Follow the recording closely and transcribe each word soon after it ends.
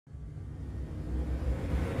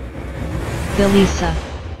Billisa.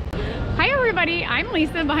 Hi everybody, I'm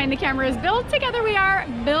Lisa. Behind the camera is Bill. Together we are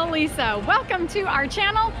Billisa. Welcome to our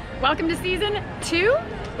channel. Welcome to season 2.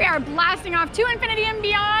 We are blasting off to infinity and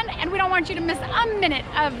beyond, and we don't want you to miss a minute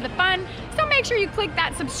of the fun. So make sure you click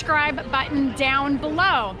that subscribe button down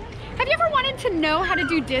below. Have you ever wanted to know how to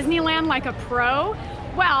do Disneyland like a pro?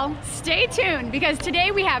 Well, stay tuned, because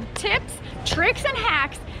today we have tips, tricks, and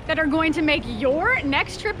hacks that are going to make your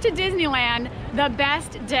next trip to Disneyland the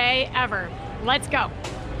best day ever. Let's go.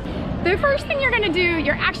 The first thing you're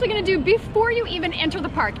actually gonna do before you even enter the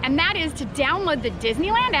park, and that is to download the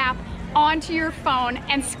Disneyland app onto your phone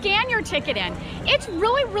and scan your ticket in. It's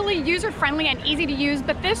really user-friendly and easy to use,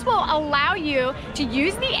 but this will allow you to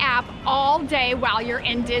use the app all day while you're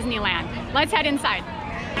in Disneyland. Let's head inside.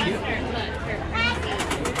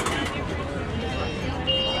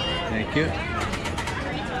 Thank you.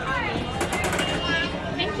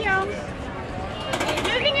 Thank you. The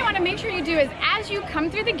other thing you want to make sure you do is, as you come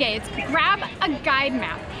through the gates, grab a guide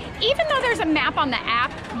map. Even though there's a map on the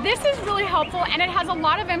app, this is really helpful and it has a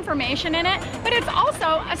lot of information in it, but it's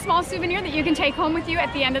also a small souvenir that you can take home with you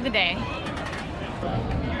at the end of the day.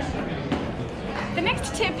 The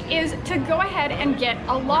next tip is to go ahead and get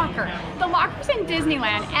a locker. The lockers in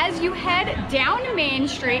Disneyland, as you head down Main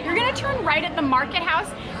Street, you're gonna turn right at the Market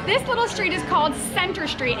House. This little street is called Center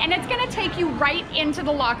Street, and it's gonna take you right into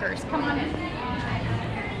the lockers. Come on in.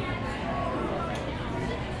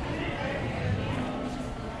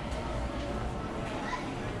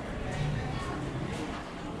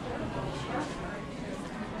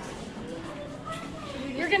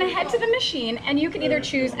 You're gonna head to the machine, and you can either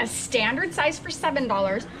choose a standard size for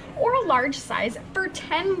 $7 or a large size for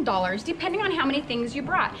 $10, depending on how many things you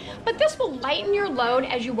brought. But this will lighten your load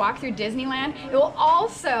as you walk through Disneyland. It will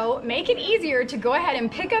also make it easier to go ahead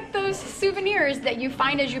and pick up those souvenirs that you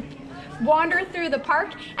find as you wander through the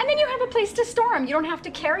park, and then you have a place to store them. You don't have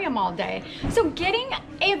to carry them all day. So getting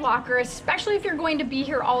a locker, especially if you're going to be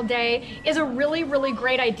here all day, is a really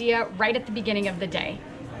great idea right at the beginning of the day.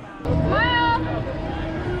 Smile!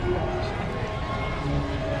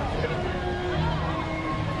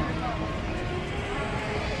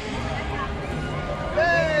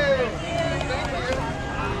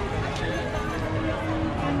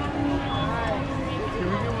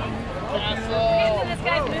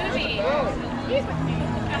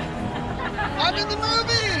 I'm in the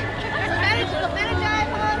movie!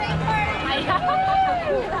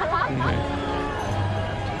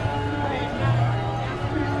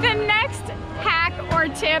 The next hack or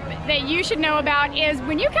tip that you should know about is,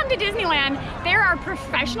 when you come to Disneyland, there are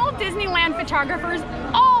professional Disneyland photographers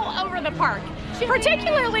all over the park,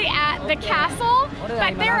 particularly at the castle,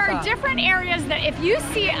 but there are different areas that if you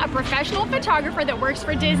see a professional photographer that works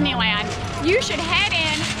for Disneyland, you should head in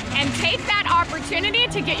and take that opportunity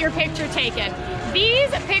to get your picture taken.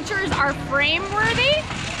 These pictures are frame worthy,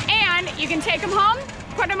 and you can take them home,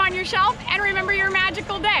 put them on your shelf, and remember your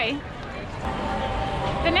magical day.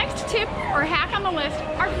 The next tip or hack on the list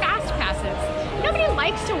are fast passes. Nobody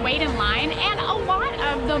likes to wait in line, and a lot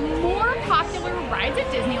of the more popular rides at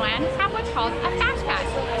Disneyland have what's called a fast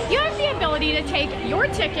pass. You have the ability to take your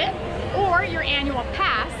ticket or your annual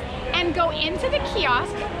pass and go into the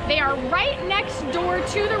kiosk. They are right next door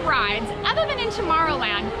to the rides. Other than in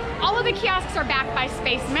Tomorrowland, all of the kiosks are backed by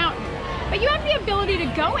Space Mountain. But you have the ability to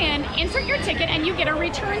go in, insert your ticket, and you get a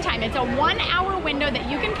return time. It's a 1-hour window that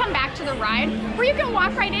you can come back to the ride, or you can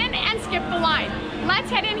walk right in and skip the line. Let's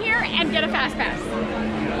head in here and get a fast pass.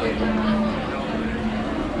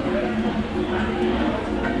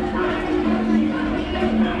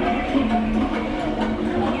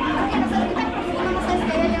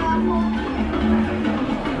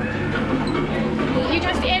 You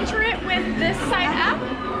just enter it with this side up,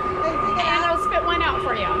 and it'll spit one out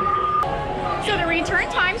for you. So the return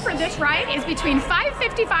time for this ride is between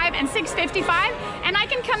 5:55 and 6:55, and I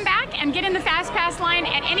can come back and get in the fast pass line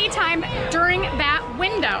at any time during that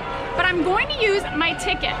window. But I'm going to use my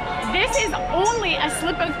ticket. This is only a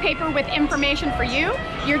slip of paper with information for you.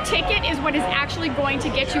 Your ticket is what is actually going to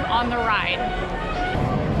get you on the ride.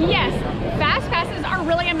 Yes, fast passes are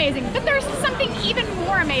really amazing, but there's something even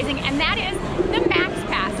more amazing, and that is the Max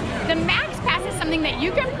Pass. The Max Pass is something that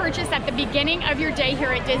you can purchase at the beginning of your day here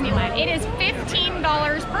at Disneyland. It is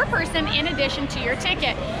 $15 per person in addition to your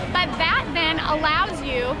ticket, but that then allows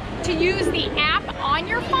you to use the app on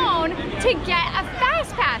your phone to get a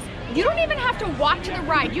fast pass. You don't even have to walk to the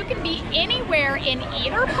ride. You can be anywhere in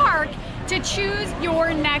either park to choose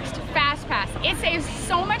your next fast pass. It saves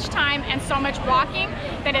so much time and so much walking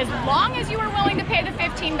that as long as you are willing to pay the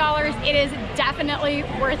 $15, it is definitely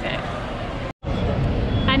worth it.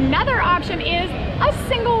 Another option is a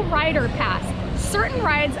single rider pass. Certain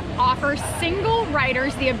rides offer single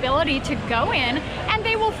riders the ability to go in and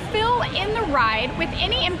they will fill in the ride with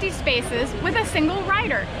any empty spaces with a single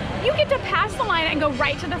rider. You get to pass the line and go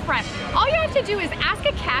right to the front. All you have to do is ask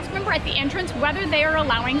a cast member at the entrance whether they are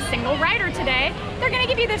allowing single rider today. They're gonna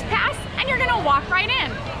give you this pass and you're gonna walk right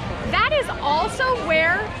in. That is also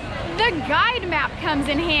where the guide map comes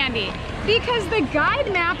in handy, because the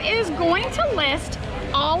guide map is going to list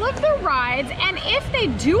all of the rides, and if they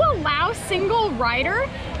do allow single rider,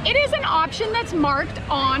 it is an option that's marked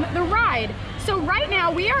on the ride. So right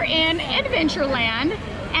now we are in Adventureland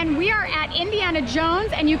and we are at Indiana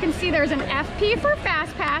Jones, and you can see there's an FP for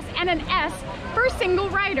Fast Pass and an S for single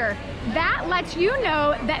rider. That lets you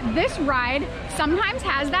know that this ride sometimes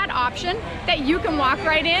has that option that you can walk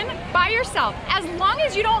right in by yourself. As long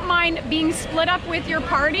as you don't mind being split up with your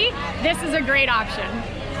party, this is a great option.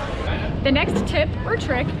 The next tip or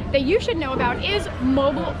trick that you should know about is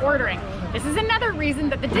mobile ordering. This is another reason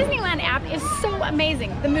that the Disneyland app is so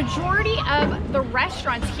amazing. The majority of the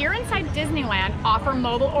restaurants here inside Disneyland offer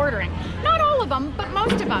mobile ordering. Not all of them, but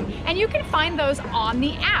most of them. And you can find those on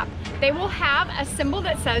the app. They will have a symbol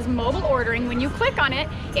that says mobile ordering. When you click on it,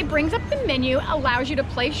 it brings up the menu, allows you to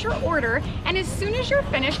place your order, and as soon as you're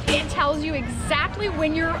finished, it tells you exactly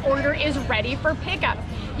when your order is ready for pickup.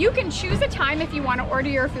 You can choose a time if you want to order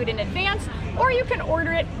your food in advance, or you can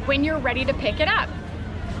order it when you're ready to pick it up.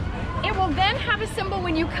 It will then have a symbol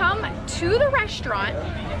when you come to the restaurant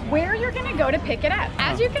where you're gonna go to pick it up.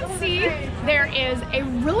 As you can see, there is a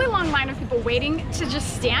really long line of people waiting to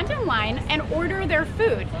just stand in line and order their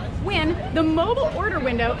food when the mobile order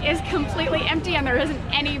window is completely empty and there isn't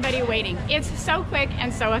anybody waiting. It's so quick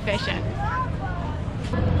and so efficient.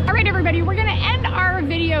 All right, everybody, we're gonna end our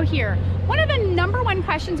video here. One of the #1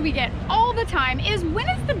 questions we get all the time is, when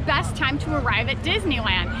is the best time to arrive at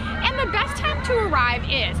Disneyland? And the best time to arrive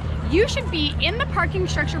is, you should be in the parking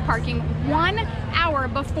structure parking 1 hour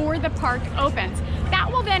before the park opens. That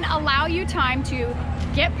will then allow you time to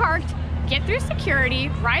get parked, get through security,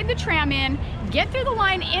 ride the tram in, get through the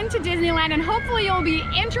line into Disneyland, and hopefully you'll be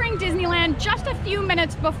entering Disneyland just a few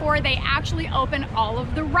minutes before they actually open all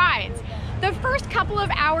of the rides. The first couple of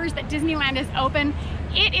hours that Disneyland is open,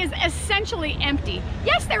 it is essentially empty.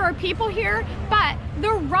 Yes, there are people here, but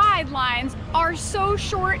the ride lines are so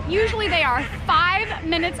short. Usually they are 5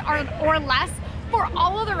 minutes or less for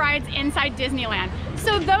all of the rides inside Disneyland.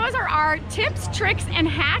 So those are our tips, tricks, and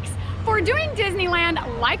hacks for doing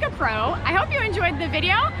Disneyland like a pro. I hope you enjoyed the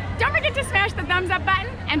video. Don't forget to smash the thumbs up button,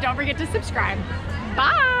 and don't forget to subscribe.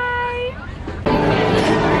 Bye!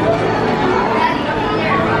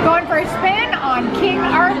 Going for a spin on King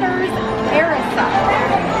Arthur's Billisa.